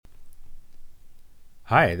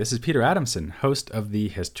Hi, this is Peter Adamson, host of the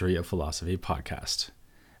History of Philosophy podcast.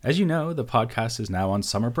 As you know, the podcast is now on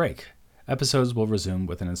summer break. Episodes will resume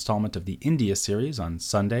with an installment of the India series on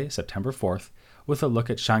Sunday, September 4th, with a look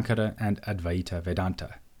at Shankara and Advaita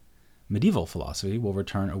Vedanta. Medieval philosophy will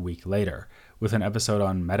return a week later, with an episode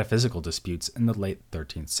on metaphysical disputes in the late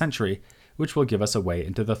 13th century, which will give us a way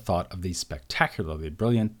into the thought of the spectacularly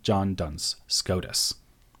brilliant John Duns Scotus.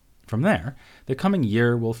 From there, the coming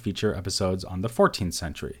year will feature episodes on the 14th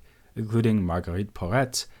century, including Marguerite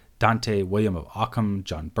Porete, Dante, William of Ockham,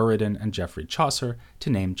 John Buridan, and Geoffrey Chaucer, to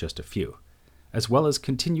name just a few, as well as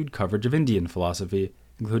continued coverage of Indian philosophy,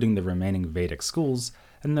 including the remaining Vedic schools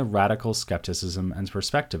and the radical skepticism and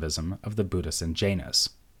perspectivism of the Buddhists and Jainas.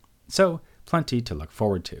 So, plenty to look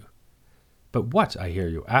forward to. But what, I hear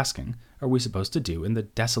you asking, are we supposed to do in the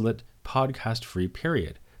desolate, podcast-free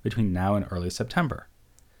period between now and early September?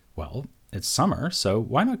 Well, it's summer, so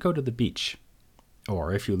why not go to the beach?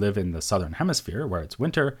 Or if you live in the southern hemisphere where it's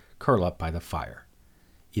winter, curl up by the fire.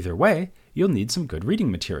 Either way, you'll need some good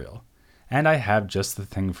reading material. And I have just the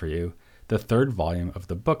thing for you, the third volume of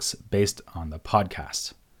the books based on the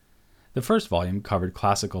podcast. The first volume covered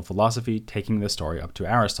classical philosophy, taking the story up to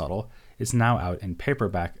Aristotle, is now out in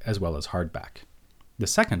paperback as well as hardback. The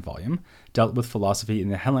second volume dealt with philosophy in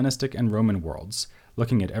the Hellenistic and Roman worlds,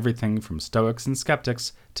 looking at everything from Stoics and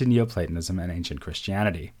skeptics to Neoplatonism and ancient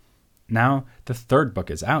Christianity. Now, the third book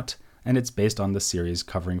is out, and it's based on the series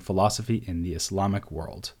covering philosophy in the Islamic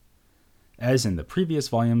world. As in the previous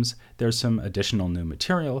volumes, there's some additional new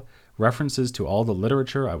material, references to all the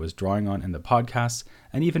literature I was drawing on in the podcasts,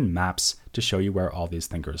 and even maps to show you where all these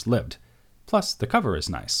thinkers lived. Plus, the cover is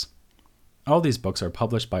nice. All these books are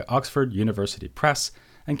published by Oxford University Press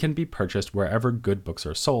and can be purchased wherever good books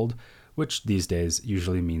are sold, which these days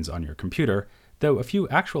usually means on your computer, though a few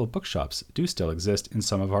actual bookshops do still exist in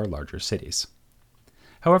some of our larger cities.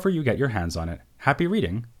 However you get your hands on it, happy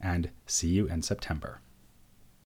reading, and see you in September.